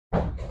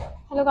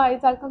Hello guys,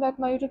 welcome back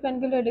to my YouTube channel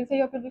Gilllyrics. I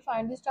hope you'll be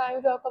fine. This time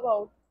we talk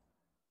about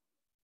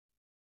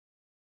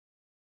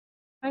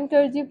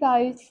Encourage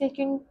Price,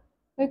 second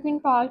Linkin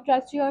Park,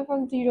 Tracks You Are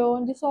From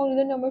Zero. This song is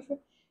the number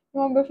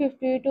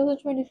 50,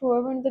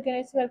 2024. Once again,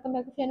 it's welcome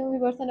back to channel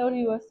viewers and all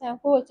viewers.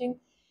 Thanks for watching.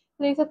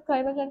 Please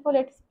subscribe and channel for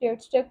latest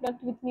updates. Stay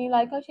connected with me.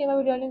 Like and share my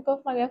video link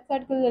of my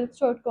website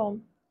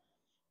gilllyrics.com.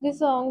 This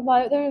song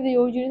by the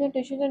review, Junior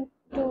Station and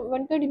to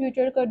one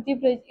contributor cut the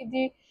bridge is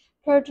the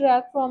third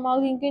track from our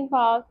Linkin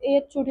Park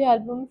 8th studio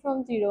album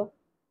From Zero.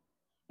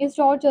 It's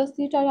not just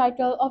the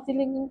title of the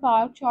Linkin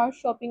Park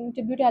chart-topping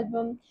debut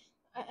album,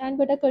 and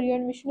but a career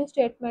and mission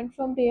statement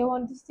from day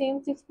one. The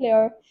same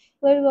six-player,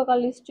 lead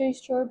vocalist,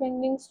 register,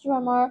 bending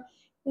drummer,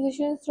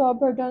 musicians Rob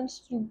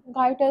Burton's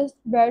guitarist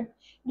Brad,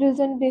 drums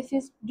and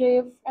bassist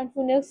Dave, and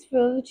Phoenix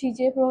Phil,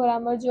 GJ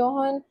programmer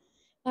Johan,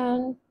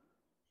 and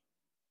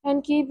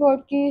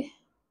keyboardist,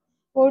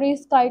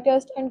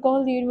 guitarist, and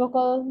co-lead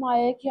vocal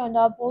Maya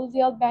Kianda pulls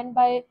their band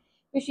by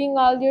pushing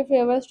all their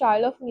favorite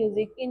style of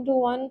music into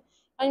one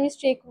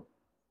unmistakable,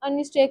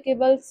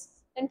 unmistakable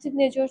and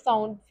signature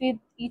sound. With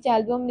each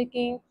album,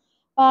 Linkin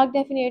Park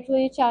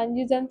definitely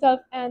challenges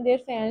themselves and their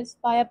fans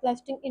by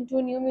blasting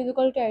into new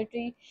musical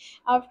territory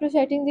after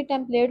setting the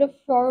template of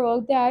for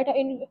work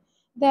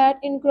that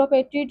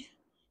incorporated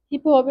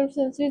hip hop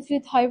influences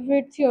with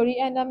hybrid theory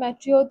and a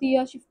metro. They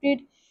are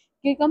shifted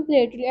gear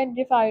completely and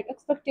defied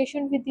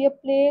expectation with their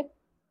play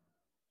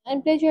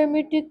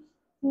Jeremy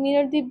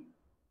near the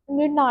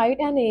midnight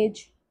and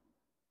age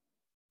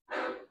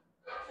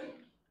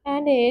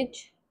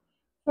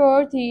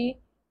for the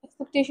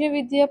expectation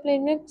with their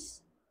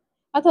playmates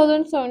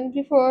 1,000 songs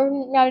before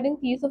melting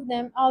piece of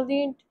them all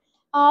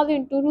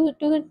into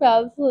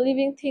 2012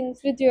 leaving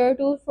things with their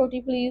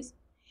 240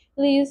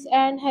 please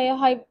and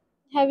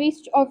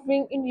heaviest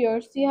offering in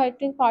years. The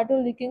hiking part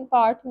of leaking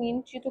part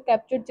means you to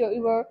capture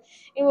the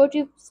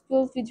emotive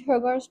skills with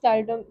her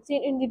stardom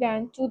seen in the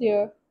band to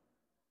there.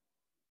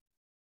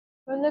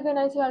 Once again,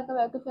 I say welcome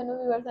back to fellow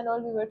viewers and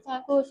all viewers.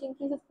 Thanks for watching.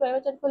 Please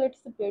subscribe and for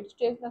latest updates.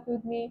 Stay connected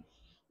with me.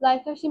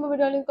 Like and share my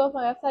video link of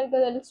my website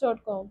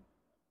gazellix.com.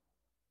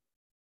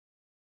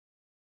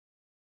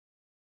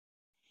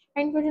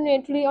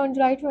 Unfortunately, on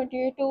July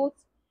 28,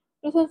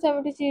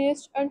 2070,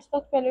 serious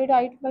unsuspectedly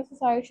died by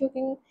suicide,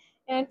 shocking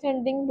and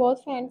sending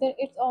both fans and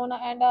its owner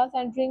and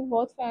centering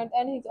both fans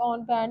and his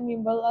own band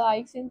member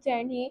alike. Since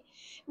then, he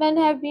men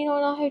have been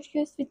on a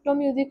hiatus with no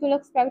musical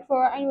expect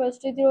for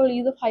anniversary the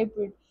release of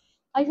Hybrid.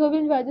 I hope you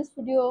enjoyed this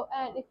video,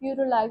 and if you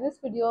do like this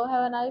video,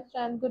 have a nice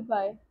time.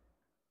 Goodbye.